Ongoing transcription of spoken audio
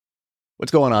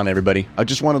What's going on, everybody? I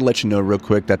just wanted to let you know real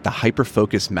quick that the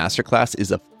Hyperfocus Masterclass is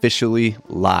officially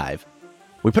live.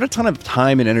 We put a ton of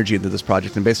time and energy into this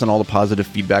project, and based on all the positive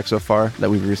feedback so far that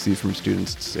we've received from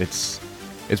students, it's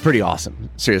pretty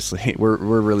awesome. Seriously, we're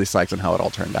really psyched on how it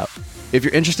all turned out. If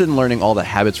you're interested in learning all the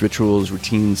habits, rituals,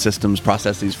 routines, systems,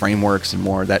 processes, frameworks, and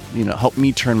more that help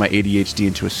me turn my ADHD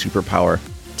into a superpower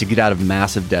to get out of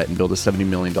massive debt and build a $70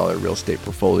 million real estate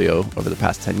portfolio over the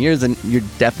past 10 years, then you're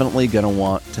definitely going to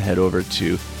want to head over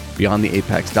to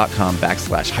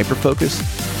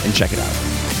beyondtheapex.com/hyperfocus and check it out.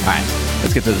 All right,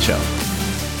 let's get to the show.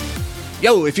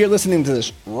 Yo, if you're listening to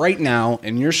this right now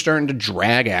and you're starting to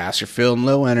drag ass, you're feeling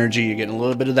low energy, you're getting a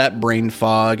little bit of that brain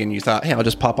fog, and you thought, hey, I'll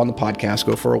just pop on the podcast,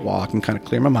 go for a walk, and kind of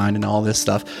clear my mind and all this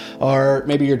stuff. Or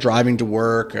maybe you're driving to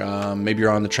work, maybe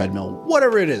you're on the treadmill,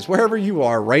 whatever it is, wherever you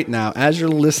are right now, as you're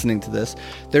listening to this,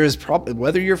 there is probably,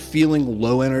 whether you're feeling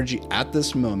low energy at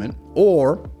this moment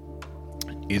or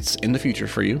it's in the future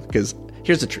for you, because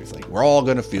here's the truth, like we're all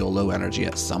going to feel low energy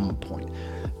at some point.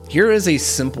 Here is a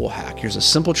simple hack. Here's a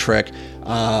simple trick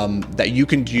that you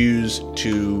can use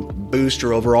to boost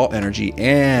your overall energy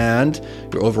and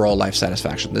your overall life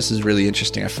satisfaction. This is really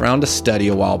interesting. I found a study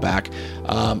a while back.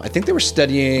 I think it was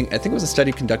a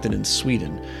study conducted in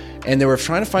Sweden, and they were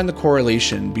trying to find the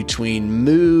correlation between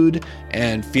mood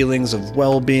and feelings of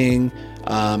well-being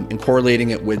and correlating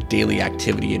it with daily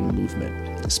activity and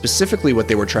movement. Specifically, what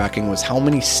they were tracking was how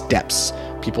many steps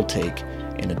people take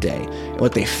in a day. And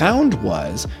what they found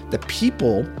was that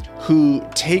people who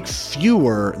take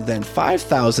fewer than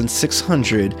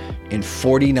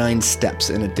 5,649 steps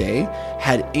in a day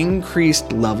had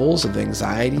increased levels of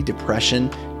anxiety, depression,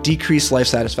 decreased life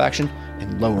satisfaction,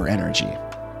 and lower energy.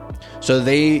 So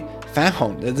they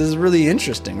found, this is really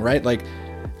interesting, right? Like,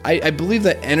 I believe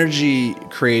that energy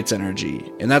creates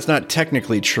energy, and that's not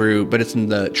technically true, but it's in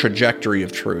the trajectory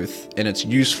of truth, and it's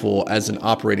useful as an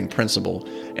operating principle.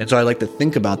 And so I like to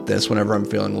think about this whenever I'm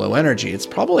feeling low energy. It's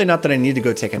probably not that I need to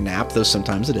go take a nap, though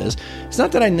sometimes it is. It's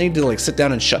not that I need to sit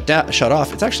down and shut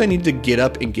off. It's actually I need to get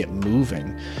up and get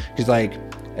moving. Because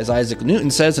as Isaac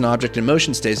Newton says, an object in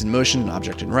motion stays in motion, an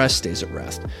object in rest stays at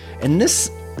rest. And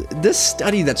this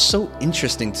study that's so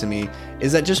interesting to me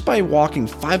is that just by walking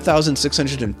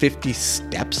 5,650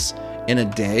 steps in a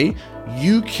day,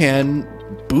 you can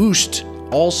boost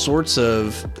all sorts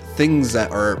of things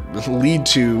that lead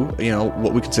to,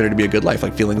 what we consider to be a good life,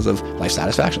 like feelings of life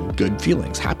satisfaction, good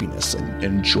feelings, happiness, and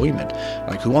enjoyment.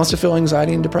 Like, who wants to feel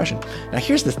anxiety and depression? Now,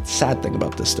 here's the sad thing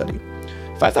about this study.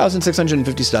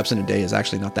 5,650 steps in a day is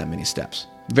actually not that many steps.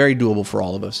 Very doable for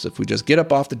all of us. If we just get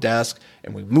up off the desk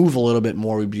and we move a little bit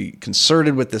more, we'd be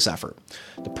concerted with this effort.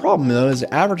 The problem, though, is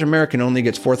the average American only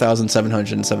gets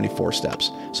 4,774 steps.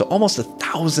 So almost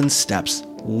 1,000 steps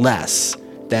less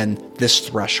than this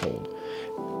threshold.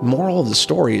 Moral of the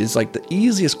story is like the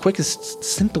easiest, quickest,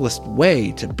 simplest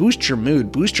way to boost your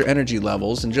mood, boost your energy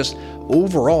levels, and just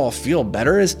overall feel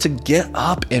better is to get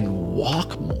up and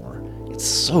walk more. It's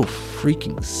so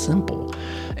freaking simple.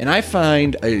 And I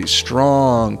find a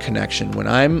strong connection when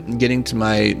I'm getting to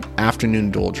my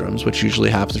afternoon doldrums, which usually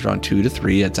happens around 2 to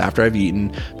 3. It's after I've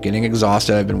eaten, I'm getting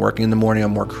exhausted. I've been working in the morning on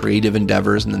more creative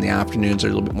endeavors, and then the afternoons are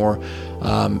a little bit more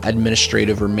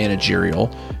administrative or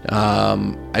managerial.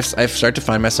 I've started to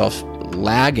find myself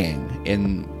lagging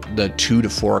in the 2 to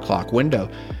 4 o'clock window.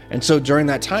 And so during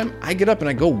that time, I get up and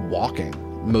I go walking.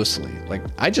 Mostly, like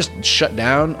I just shut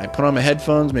down, I put on my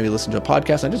headphones, maybe listen to a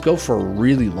podcast, and I just go for a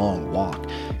really long walk.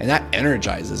 And that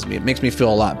energizes me. It makes me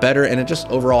feel a lot better, and it just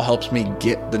overall helps me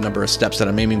get the number of steps that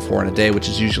I'm aiming for in a day, which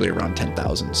is usually around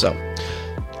 10,000. So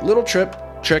little trick,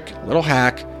 little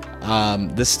hack.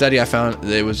 This study I found,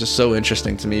 it was just so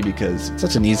interesting to me because it's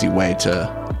such an easy way to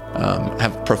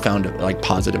have profound,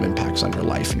 positive impacts on your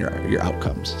life and your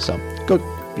outcomes. So go,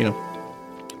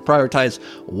 prioritize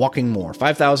walking more.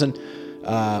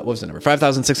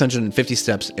 5,650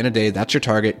 steps in a day. That's your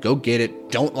target. Go get it.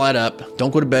 Don't let up.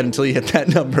 Don't go to bed until you hit that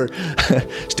number.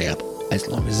 Stay up as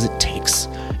long as it takes.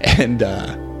 And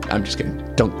I'm just kidding.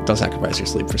 Don't sacrifice your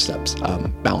sleep for steps.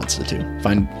 Balance the two.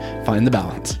 Find the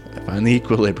balance. Find the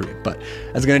equilibrium. But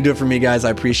that's going to do it for me, guys. I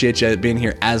appreciate you being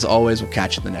here. As always, we'll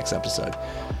catch you in the next episode.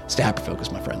 Stay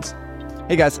hyper-focused, my friends.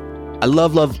 Hey, guys. I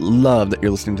love that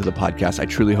you're listening to the podcast. I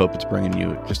truly hope it's bringing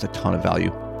you just a ton of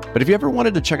value. But if you ever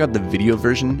wanted to check out the video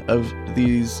version of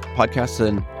these podcasts,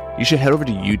 then you should head over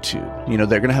to YouTube.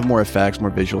 They're going to have more effects, more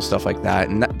visual stuff like that.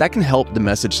 And that can help the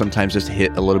message sometimes just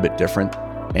hit a little bit different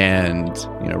and,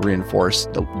 reinforce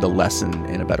the lesson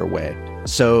in a better way.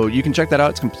 So you can check that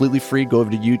out. It's completely free. Go over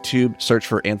to YouTube, search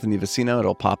for Anthony Vicino.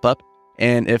 It'll pop up.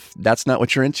 And if that's not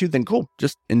what you're into, then cool.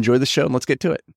 Just enjoy the show and let's get to it.